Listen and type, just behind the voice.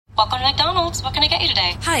Welcome to McDonald's. What can I get you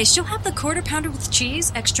today? Hi, she'll have the quarter pounder with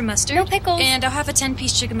cheese, extra mustard. No pickles. And I'll have a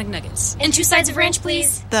 10-piece chicken McNuggets. And 2 sides of ranch,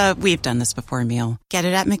 please. The we've done this before meal. Get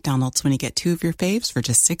it at McDonald's when you get 2 of your faves for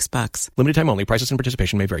just $6. Limited time only. Prices and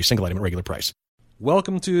participation may vary. Single item at regular price.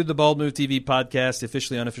 Welcome to the Bald Move TV podcast, the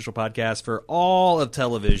officially unofficial podcast for all of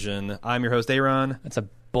television. I'm your host, Aaron. That's a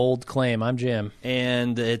bold claim. I'm Jim.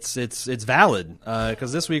 And it's valid,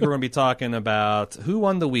 because this week we're going to be talking about who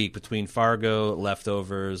won the week between Fargo,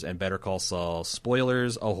 Leftovers, and Better Call Saul.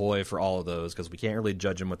 Spoilers, ahoy for all of those, because we can't really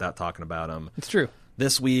judge them without talking about them. It's true.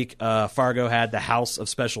 This week, Fargo had the House of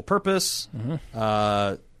Special Purpose.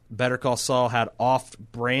 Mm-hmm. Better Call Saul had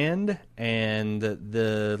Off-Brand, and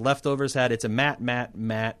the Leftovers had It's a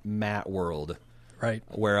Matt world. Right.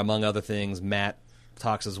 Where, among other things, Matt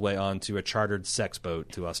talks his way onto a chartered sex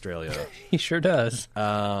boat to Australia. He sure does.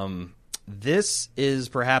 This is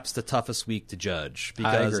perhaps the toughest week to judge,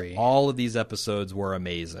 because all of these episodes were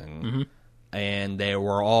amazing. Mm-hmm. And they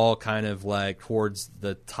were all kind of like towards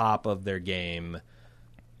the top of their game.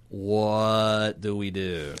 What do we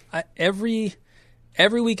do?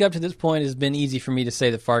 Every week up to this point has been easy for me to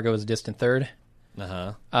say that Fargo is a distant third.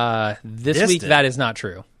 This week, that is not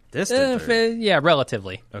true. Distant third? Yeah,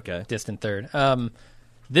 relatively. Okay. Distant third.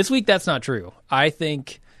 This week, that's not true. I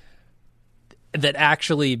think that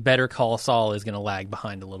actually Better Call Saul is going to lag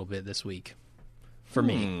behind a little bit this week for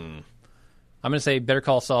me. I'm going to say Better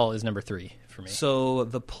Call Saul is number 3 for me. So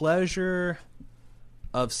the pleasure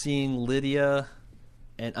of seeing Lydia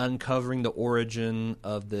and uncovering the origin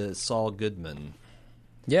of the Saul Goodman.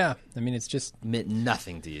 Yeah, I mean, it's just meant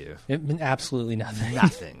nothing to you. It meant absolutely nothing.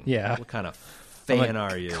 Nothing. Yeah. What kind of fan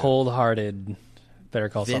are you? Cold-hearted Better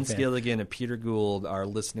Call Saul fan. Vince Gilligan and Peter Gould are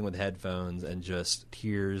listening with headphones and just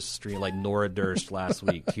tears stream like Nora Durst last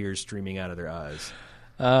week, tears streaming out of their eyes.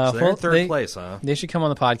 So they're in third place, huh? They should come on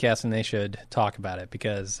the podcast and they should talk about it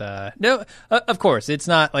because, of course, it's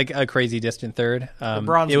not like a crazy distant third.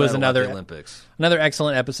 It was another Olympics. Another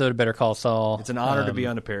excellent episode of Better Call Saul. It's an honor to be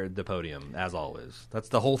on the podium, as always. That's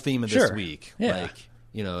the whole theme of this week. Yeah. Like,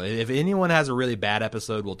 you know, if anyone has a really bad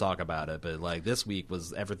episode, we'll talk about it. But like this week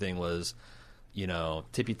everything was, you know,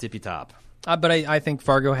 tippy top. But I think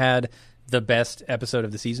Fargo had the best episode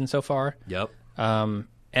of the season so far. Yep. And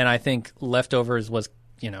I think Leftovers was,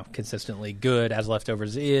 you know, consistently good as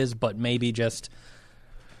Leftovers is, but maybe just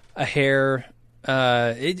a hair.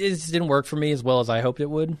 It just didn't work for me as well as I hoped it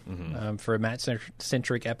would for a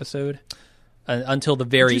Matt-centric episode until the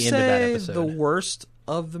very end of that episode. The worst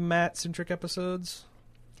of the Matt-centric episodes?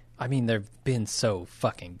 I mean, they've been so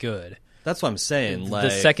fucking good. That's what I'm saying.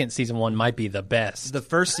 The second season one might be the best. The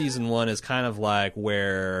first season one is kind of like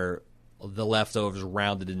where the Leftovers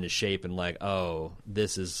rounded into shape and like, oh,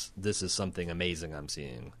 this is something amazing I'm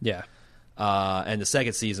seeing. Yeah. And the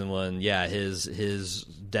second season one, yeah, his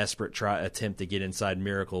desperate attempt to get inside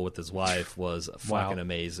Miracle with his wife was fucking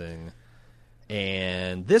amazing.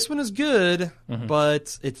 And this one is good,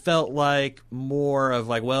 but it felt like more of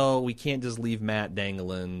like, well, we can't just leave Matt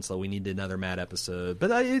dangling, so we need another Matt episode.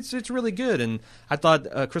 But it's really good, and I thought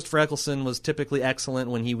Christopher Eccleston was typically excellent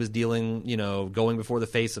when he was dealing, you know, going before the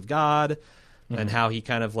face of God, and how he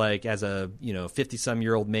kind of like, as a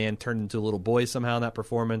 50-some-year-old man, turned into a little boy somehow in that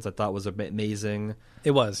performance. I thought was amazing.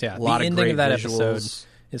 It was, yeah. A lot the of ending great of that visuals. episode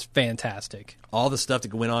is fantastic. All the stuff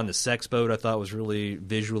that went on the sex boat I thought was really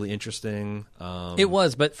visually interesting. It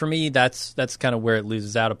was, but for me, that's kind of where it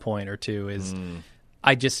loses out a point or two. Is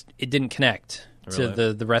it didn't connect to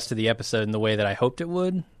the rest of the episode in the way that I hoped it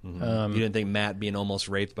would. You didn't think Matt being almost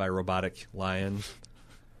raped by a robotic lion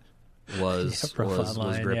was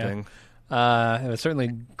gripping? Yeah. It was certainly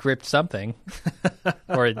gripped something,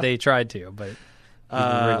 or they tried to, but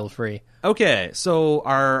wriggled free. Okay, so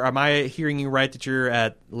am I hearing you right that you're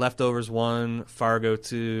at Leftovers 1, Fargo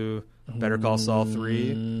 2, Better Call Saul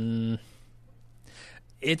 3?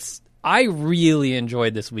 I really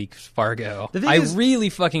enjoyed this week's Fargo. I really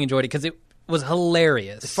fucking enjoyed it because it was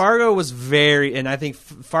hilarious. Fargo was and I think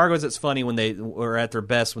Fargo's it's funny when they were at their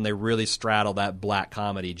best when they really straddle that black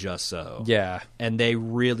comedy just so. Yeah. And they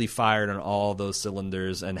really fired on all those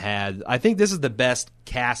cylinders and I think this is the best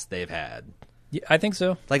cast they've had. Yeah, I think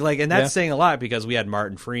so. And that's saying a lot because we had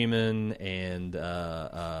Martin Freeman and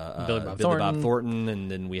Billy Bob Thornton, and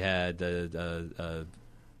then we had Patrick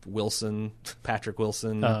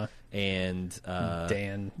Wilson, and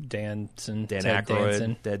Dan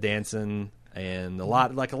Aykroyd, Ted Danson, and a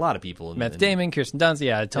lot of people. Matt Damon, Kirsten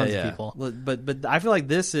Dunst, tons of people. But I feel like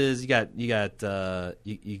this is you got the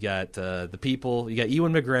people. You got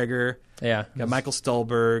Ewan McGregor. Yeah. You got Michael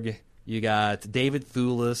Stuhlbarg. You got David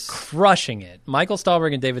Thewlis. Crushing it. Michael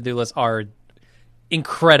Stuhlbarg and David Thewlis are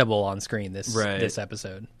incredible on screen this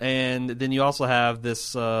episode. And then you also have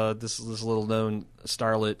this little known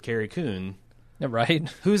starlet Carrie Coon, right?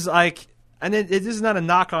 Who's like, and it is not a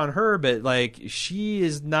knock on her, but like she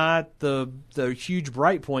is not the huge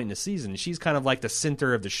bright point in the season. She's kind of like the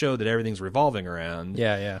center of the show that everything's revolving around.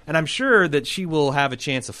 Yeah. And I'm sure that she will have a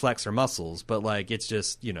chance to flex her muscles, but like it's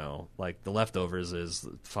just, like The Leftovers is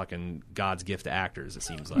fucking God's gift to actors, it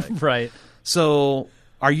seems like. Right. So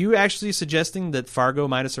are you actually suggesting that Fargo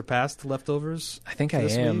might have surpassed The Leftovers? I think I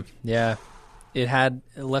am. Week? Yeah.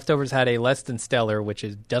 Leftovers had a less than stellar, which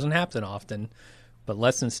doesn't happen often, but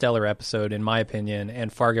less than stellar episode, in my opinion,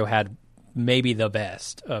 and Fargo had maybe the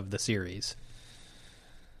best of the series.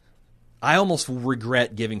 I almost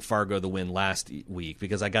regret giving Fargo the win last week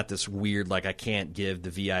because I got this weird, like, I can't give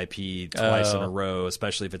the VIP twice in a row,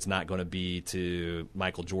 especially if it's not going to be to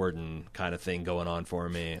Michael Jordan kind of thing going on for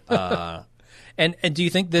me. And do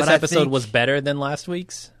you think this episode was better than last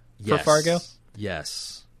week's for Fargo?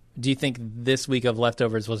 Yes. Do you think this week of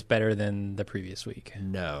Leftovers was better than the previous week?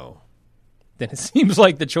 No. Then it seems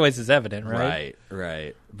like the choice is evident, right?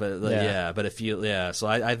 Right. But but if you so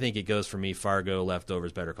I think it goes for me Fargo,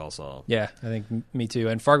 Leftovers, Better Call Saul. Yeah, I think me too.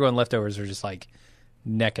 And Fargo and Leftovers are just like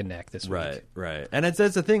neck and neck this week. Right. And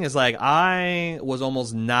that's the thing is like I was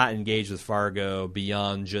almost not engaged with Fargo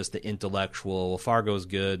beyond just the intellectual. Well, Fargo's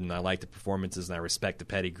good and I like the performances and I respect the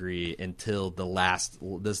pedigree until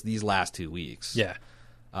these last 2 weeks. Yeah.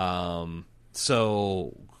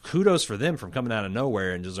 So kudos for them from coming out of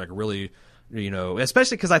nowhere and just like really,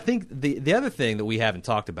 especially because I think the other thing that we haven't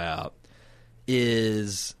talked about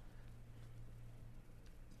is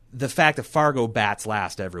the fact that Fargo bats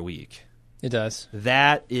last every week. It does.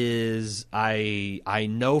 That is, I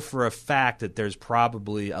know for a fact that there's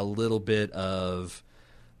probably a little bit of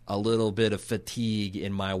fatigue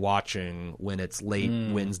in my watching when it's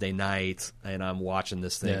late Wednesday night and I'm watching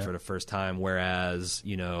this thing for the first time. Whereas,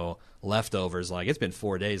 Leftovers, like it's been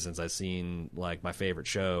 4 days since I've seen like my favorite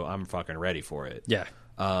show. I'm fucking ready for it. Yeah.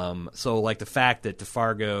 So like the fact that the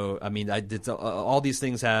Fargo, I mean, all these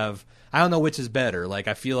things have. I don't know which is better. Like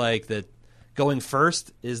I feel like that going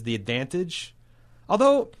first is the advantage.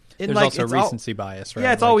 Although there's also recency bias, right?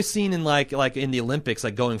 Yeah, it's always seen in like in the Olympics,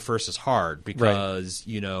 like going first is hard because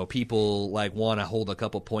people like want to hold a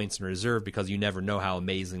couple points in reserve because you never know how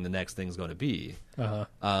amazing the next thing's going to be.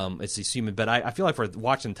 It's assuming, but I feel like for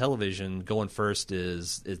watching television, going first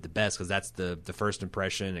is the best because that's the first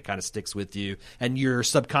impression. It kind of sticks with you, and you're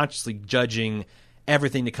subconsciously judging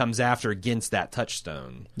everything that comes after against that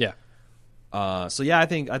touchstone. Yeah. I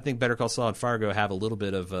think Better Call Saul and Fargo have a little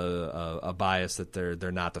bit of a bias that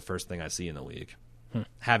they're not the first thing I see in the week.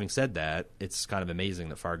 Having said that, it's kind of amazing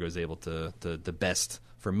that Fargo is able to the best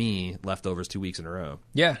for me Leftovers 2 weeks in a row.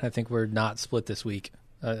 Yeah, I think we're not split this week.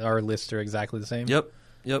 Our lists are exactly the same.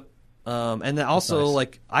 Yep. And then also,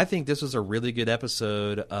 like, I think this was a really good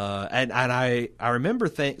episode. And I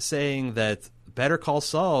remember saying that Better Call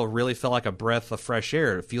Saul really felt like a breath of fresh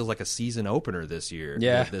air. It feels like a season opener this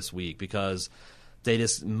week, because they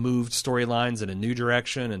just moved storylines in a new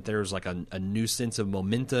direction, and there's like a new sense of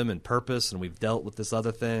momentum and purpose, and we've dealt with this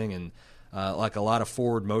other thing, and like a lot of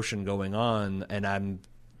forward motion going on. And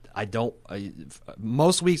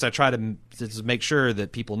most weeks I try to just make sure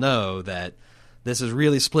that people know that this is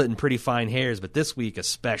really splitting pretty fine hairs, but this week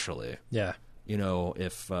especially. Yeah.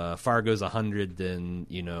 If Fargo's 100, then,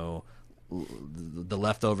 The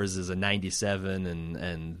Leftovers is a 97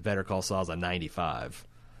 and Better Call Saul's a 95.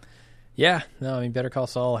 Yeah. No, I mean, Better Call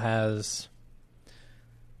Saul has,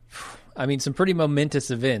 some pretty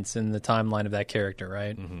momentous events in the timeline of that character,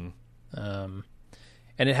 right? Mm-hmm.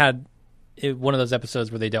 And it had one of those episodes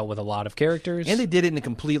where they dealt with a lot of characters. And they did it in a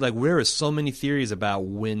complete, like, there is so many theories about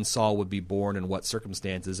when Saul would be born and what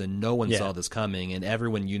circumstances, and no one saw this coming, and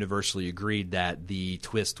everyone universally agreed that the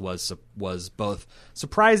twist was both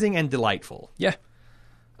surprising and delightful. Yeah.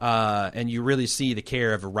 And you really see the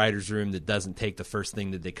care of a writer's room that doesn't take the first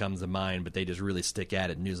thing that comes to mind, but they just really stick at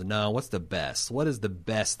it and use, no, what's the best? What is the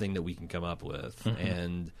best thing that we can come up with?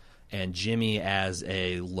 Mm-hmm. And Jimmy as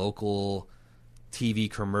a local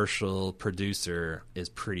TV commercial producer is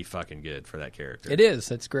pretty fucking good for that character. It is.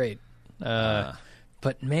 That's great. But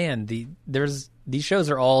man, these shows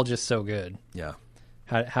are all just so good. Yeah.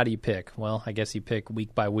 How do you pick? Well, I guess you pick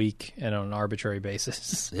week by week and on an arbitrary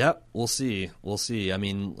basis. Yep. We'll see. I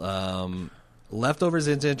mean, Leftovers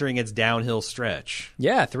is entering its downhill stretch.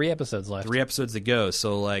 Yeah, 3 episodes left. 3 episodes to go.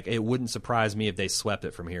 So like, it wouldn't surprise me if they swept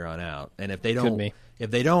it from here on out. And if they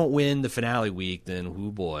don't win the finale week, then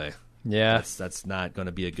oh boy. Yeah, that's not going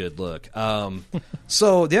to be a good look.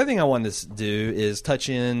 So the other thing I wanted to do is touch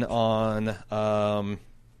in on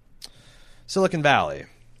Silicon Valley.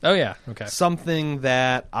 Oh, yeah. Okay. Something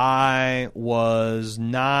that I was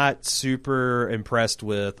not super impressed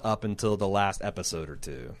with up until the last episode or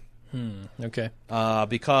two. Okay.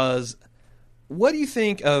 Because what do you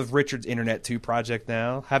think of Richard's Internet 2 project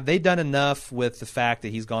now? Have they done enough with the fact that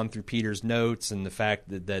he's gone through Peter's notes and the fact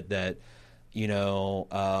that you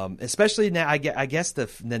know, especially now, I guess the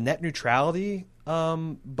net neutrality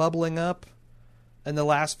bubbling up in the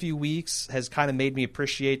last few weeks has kind of made me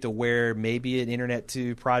appreciate to where maybe an Internet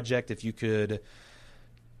 2 project, if you could,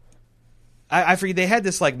 I forget, they had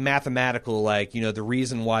this like mathematical, like, you know, the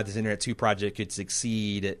reason why this Internet 2 project could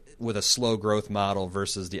succeed with a slow growth model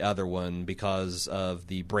versus the other one because of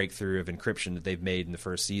the breakthrough of encryption that they've made in the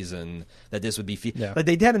first season, that this would be like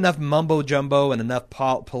they had enough mumbo jumbo and enough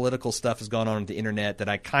political stuff has gone on with the internet that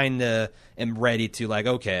I kind of am ready to, like,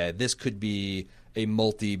 okay, this could be a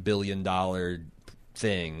multi-billion-dollar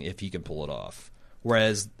thing if he can pull it off.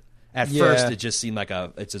 Whereas at first it just seemed like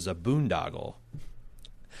it's just a boondoggle.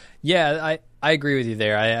 Yeah, I agree with you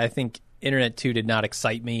there. I think Internet 2 did not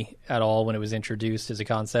excite me at all when it was introduced as a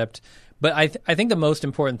concept. But I think the most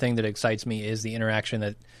important thing that excites me is the interaction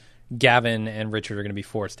that Gavin and Richard are going to be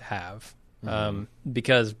forced to have.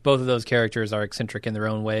 Because both of those characters are eccentric in their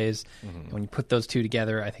own ways. And when you put those two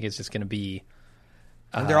together, I think it's just going to be...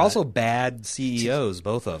 and they're also bad CEOs,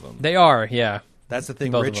 both of them. They are, yeah. That's the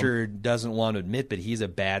thing Richard doesn't want to admit, but he's a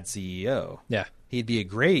bad CEO. Yeah. He'd be a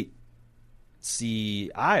great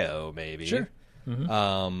CIO, maybe. Sure.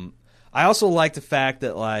 I also like the fact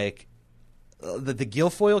that, like, the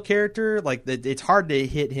Guilfoyle character, like, it's hard to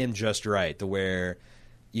hit him just right, to where,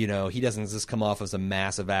 you know, he doesn't just come off as a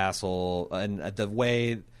massive asshole. And the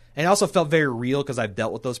way... And it also felt very real because I've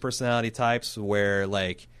dealt with those personality types where,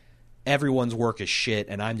 like, everyone's work is shit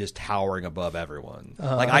and I'm just towering above everyone.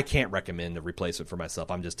 Like, I can't recommend a replacement for myself.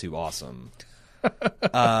 I'm just too awesome.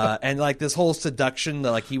 And like this whole seduction that,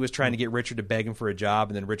 like, he was trying to get Richard to beg him for a job,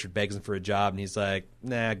 and then Richard begs him for a job and he's like,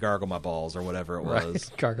 nah, gargle my balls, or whatever it was.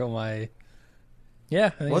 Right. Gargle my... Yeah. I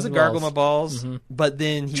think was it gargle my balls? But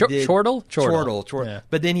then he did... Chortle. Yeah.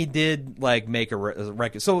 But then he did, like, make a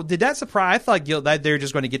record. So did that surprise... I thought that they were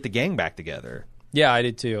just going to get the gang back together. Yeah, I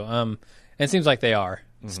did too. And it seems like they are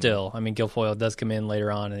still. I mean, Guilfoyle does come in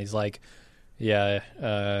later on and he's like,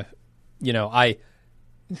 yeah, you know,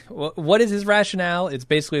 what is his rationale? It's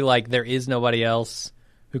basically like, there is nobody else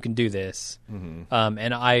who can do this. And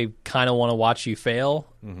I kind of want to watch you fail.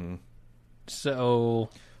 So...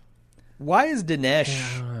 Why is Dinesh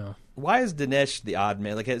the odd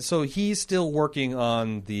man? Like, so he's still working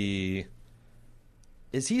on the...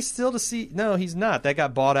 Is he still No, he's not. That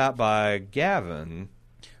got bought out by Gavin.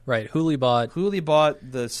 Right. Hooley bought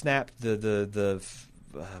the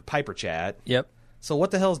Piper chat. Yep. So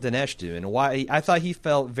what the hell is Dinesh doing? Why? I thought he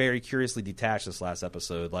felt very curiously detached this last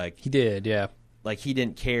episode. Like, he did, yeah. Like, he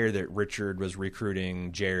didn't care that Richard was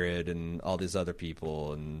recruiting Jared and all these other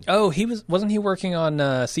people. And wasn't he working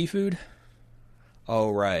on seafood?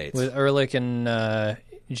 Oh, right. With Ehrlich and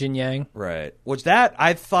Jin Yang. Right. Which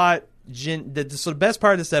I thought so the best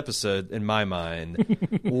part of this episode, in my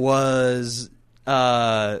mind, was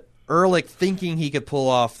Ehrlich thinking he could pull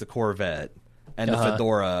off the Corvette and the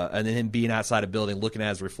fedora, and then him being outside a building looking at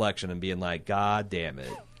his reflection and being like, God damn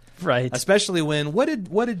it. Right. Especially when what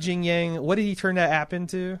did Jin Yang, what did he turn that app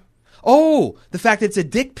into? Oh, the fact that it's a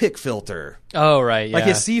dick pic filter. Oh, right, yeah. Like,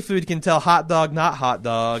 his seafood can tell hot dog, not hot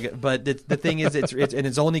dog. But the thing is,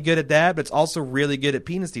 it's only good at that, but it's also really good at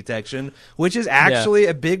penis detection, which is actually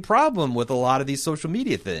a big problem with a lot of these social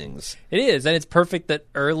media things. It is, and it's perfect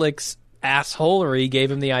that Ehrlich's assholery gave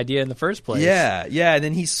him the idea in the first place. Yeah, and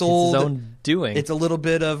then he sold... It's his own doing. It's a little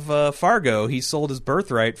bit of Fargo. He sold his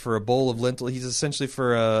birthright for a bowl of lentil. He's essentially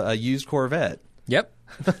for a used Corvette. Yep.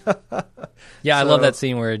 Yeah, I love that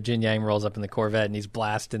scene where Jin Yang rolls up in the Corvette and he's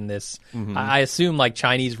blasting this, I assume, like,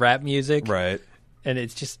 Chinese rap music. Right. And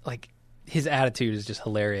it's just, like, his attitude is just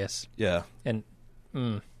hilarious. Yeah. And,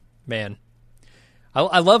 man.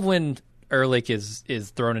 I love when Ehrlich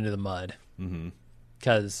is thrown into the mud.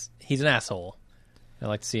 Because he's an asshole. I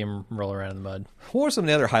like to see him roll around in the mud. What were some of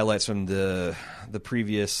the other highlights from the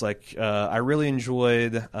previous? Like, I really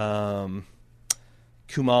enjoyed Kumail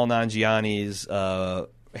Nanjiani's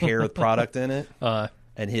hair with product in it,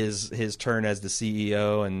 and his turn as the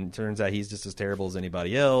CEO. And turns out he's just as terrible as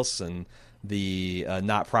anybody else. And the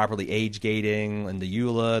not properly age gating and the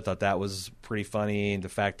EULA, I thought that was pretty funny. And the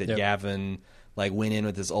fact that Gavin, like, went in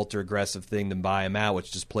with this ultra aggressive thing to buy him out,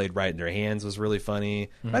 which just played right in their hands, was really funny.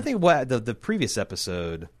 I think the previous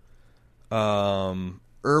episode,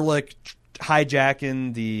 Ehrlich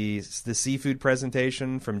hijacking the seafood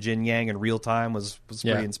presentation from Jin Yang in real time was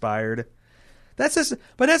pretty inspired. But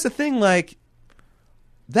that's the thing. Like,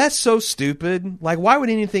 That's so stupid. Like, why would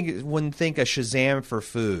anyone think a Shazam for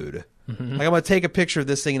food? Mm-hmm. Like, I'm going to take a picture of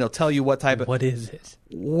this thing and it'll tell you what type of... What is it?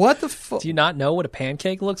 What the fuck? Do you not know what a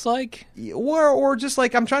pancake looks like? Or just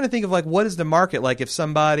like, I'm trying to think of like, what is the market? Like, if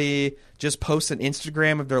somebody just posts an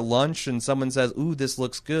Instagram of their lunch and someone says, ooh, this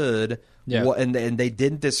looks good, and they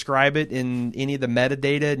didn't describe it in any of the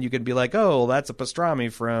metadata, and you could be like, oh, that's a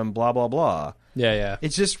pastrami from blah, blah, blah. Yeah.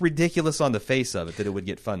 It's just ridiculous on the face of it that it would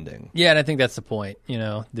get funding. Yeah, and I think that's the point. You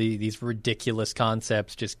know, these ridiculous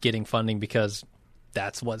concepts just getting funding because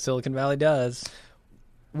that's what Silicon Valley does.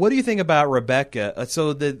 What do you think about Rebecca?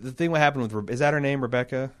 So the thing what happened with, is that her name,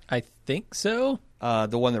 Rebecca? I think so.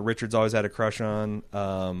 The one that Richard's always had a crush on.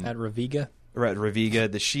 At Raviga? Right, Raviga.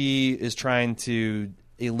 That she is trying to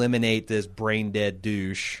eliminate this brain-dead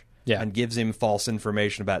douche and gives him false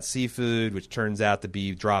information about seafood, which turns out to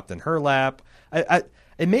be dropped in her lap.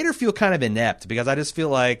 It made her feel kind of inept because I just feel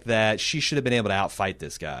like that she should have been able to outfight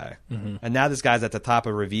this guy. Mm-hmm. And now this guy's at the top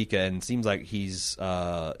of Ravika and seems like he's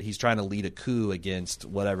trying to lead a coup against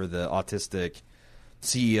whatever the autistic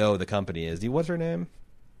CEO of the company is. What's her name?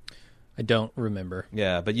 I don't remember.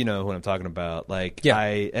 Yeah, but you know who I'm talking about. Like, yeah.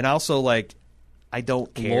 I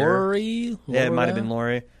don't care. Lori? Yeah, it might have been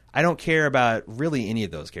Lori. I don't care about really any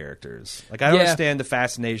of those characters. Like, I don't understand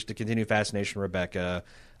the continued fascination with Rebecca.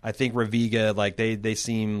 I think Raviga, like, they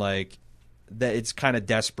seem like that it's kind of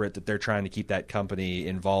desperate that they're trying to keep that company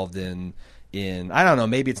involved in I don't know,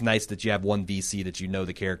 maybe it's nice that you have one VC that you know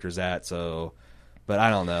the characters at, so, but I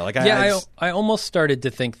don't know. Like, I almost started to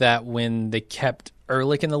think that when they kept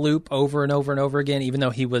Ehrlich in the loop over and over and over again, even though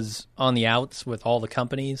he was on the outs with all the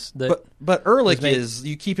companies. But Ehrlich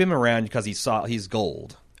you keep him around because he's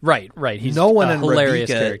gold. Right. He's no one a in hilarious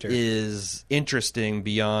Rebecca character. is interesting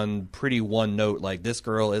beyond pretty one note. Like, this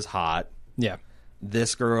girl is hot. Yeah.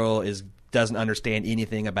 This girl doesn't understand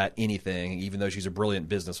anything about anything, even though she's a brilliant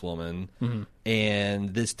businesswoman. Mm-hmm.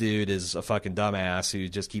 And this dude is a fucking dumbass who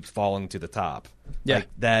just keeps falling to the top. Yeah. Like,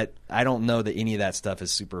 that, I don't know that any of that stuff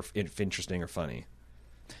is super interesting or funny.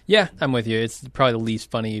 Yeah, I'm with you. It's probably the least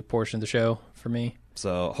funny portion of the show for me.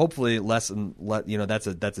 So hopefully that's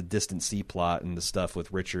a distant C plot, and the stuff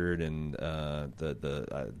with Richard and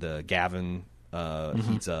the Gavin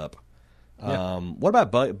heats up. Yeah. What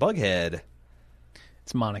about Bughead?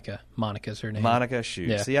 It's Monica. Monica's her name. Monica, shoot.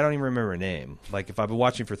 Yeah. See, I don't even remember her name. Like, if I've been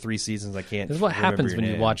watching for 3 seasons, I can't. This is what happens when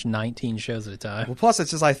you watch 19 shows at a time. Well, plus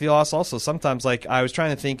it's just I feel also sometimes, like, I was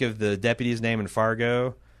trying to think of the deputy's name in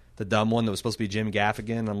Fargo. The dumb one that was supposed to be Jim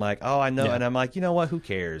Gaffigan. I'm like, oh, I know. Yeah. And I'm like, you know what? Who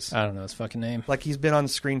cares? I don't know his fucking name. Like, he's been on the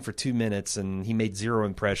screen for 2 minutes, and he made 0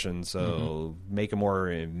 impressions, so make a more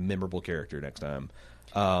memorable character next time.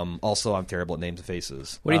 Also, I'm terrible at names of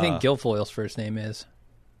faces. What do you think Guilfoyle's first name is?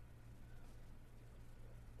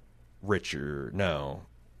 Richard. No.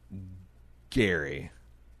 Gary.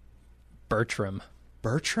 Bertram.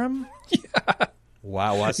 Bertram? Yeah.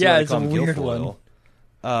 Wow. It's a weird one.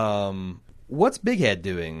 What's Big Head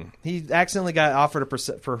doing? He accidentally got offered a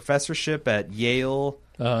professorship at Yale,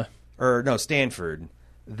 Stanford.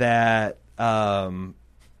 That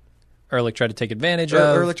Ehrlich tried to take advantage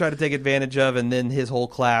of. Ehrlich tried to take advantage of, and then his whole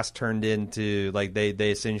class turned into, like, they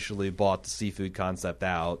essentially bought the seafood concept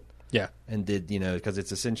out. Yeah, and did, because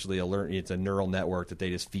it's essentially it's a neural network that they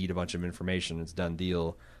just feed a bunch of information. It's a done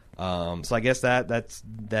deal. So I guess that's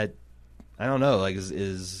I don't know. Like,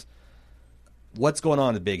 is what's going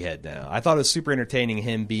on with Big Head now? I thought it was super entertaining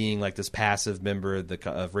him being like this passive member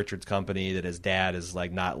of Richard's company that his dad is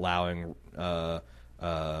like not allowing, or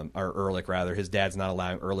Ehrlich rather, his dad's not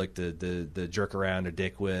allowing Ehrlich to jerk around or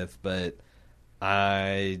dick with. But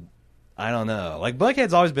I don't know. Like,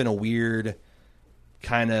 Bughead's always been a weird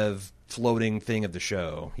kind of floating thing of the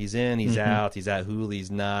show. He's in, he's out, he's at Hulu, he's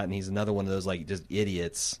not, and he's another one of those like just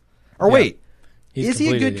idiots. Or wait, is he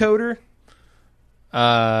a good coder?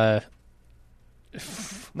 I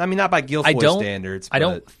mean, not by Guilfoyle standards. I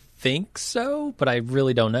don't think so, but I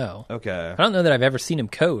really don't know. Okay. I don't know that I've ever seen him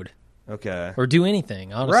code. Okay. Or do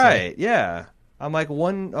anything, honestly. Right, yeah. I'm like, I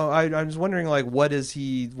was wondering, like, what's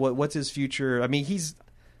his future? I mean,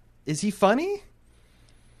 is he funny?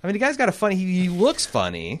 I mean, the guy's got a funny, he looks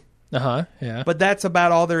funny. Yeah. But that's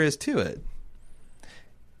about all there is to it.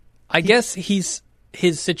 I guess his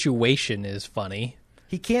situation is funny.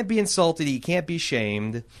 He can't be insulted, he can't be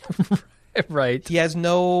shamed. Right. He has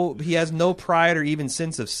no pride or even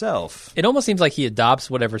sense of self. It almost seems like he adopts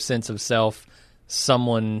whatever sense of self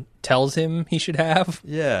someone tells him he should have.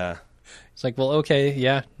 Yeah. It's like, well, okay,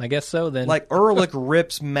 yeah, I guess so then. Like, Ehrlich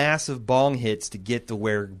rips massive bong hits to get to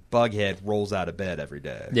where Bughead rolls out of bed every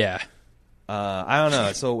day. Yeah. I don't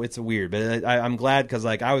know. So it's weird, but I'm glad because,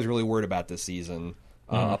 like, I was really worried about this season.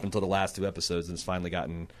 up until the last 2 episodes, and it's finally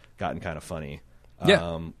gotten kind of funny.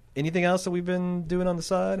 Yeah. Anything else that we've been doing on the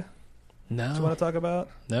side? No. That you want to talk about?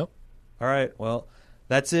 Nope. All right. Well,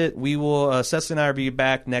 that's it. We will. Cecily and I will be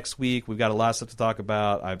back next week. We've got a lot of stuff to talk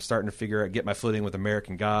about. I'm starting to get my footing with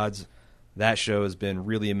American Gods. That show has been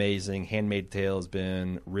really amazing. Handmaid's Tale has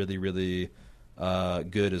been really, really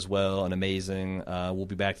good as well and amazing. We'll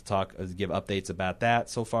be back to give updates about that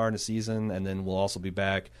so far in the season, and then we'll also be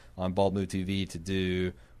back on Bald Move TV to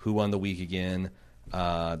do Who Won the Week again.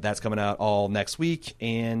 That's coming out all next week,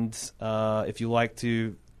 and if you like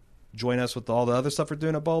to join us with all the other stuff we're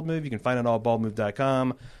doing at Bald Move, you can find it all at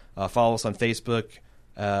baldmove.com. Follow us on Facebook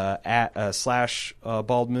at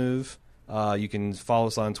 /Bald Move. You can follow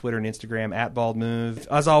us on Twitter and Instagram at Bald Move.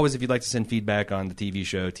 As always, if you'd like to send feedback on the TV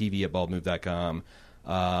show, TV@baldmove.com.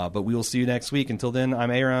 But we will see you next week. Until then, I'm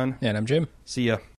Aaron. And I'm Jim. See ya.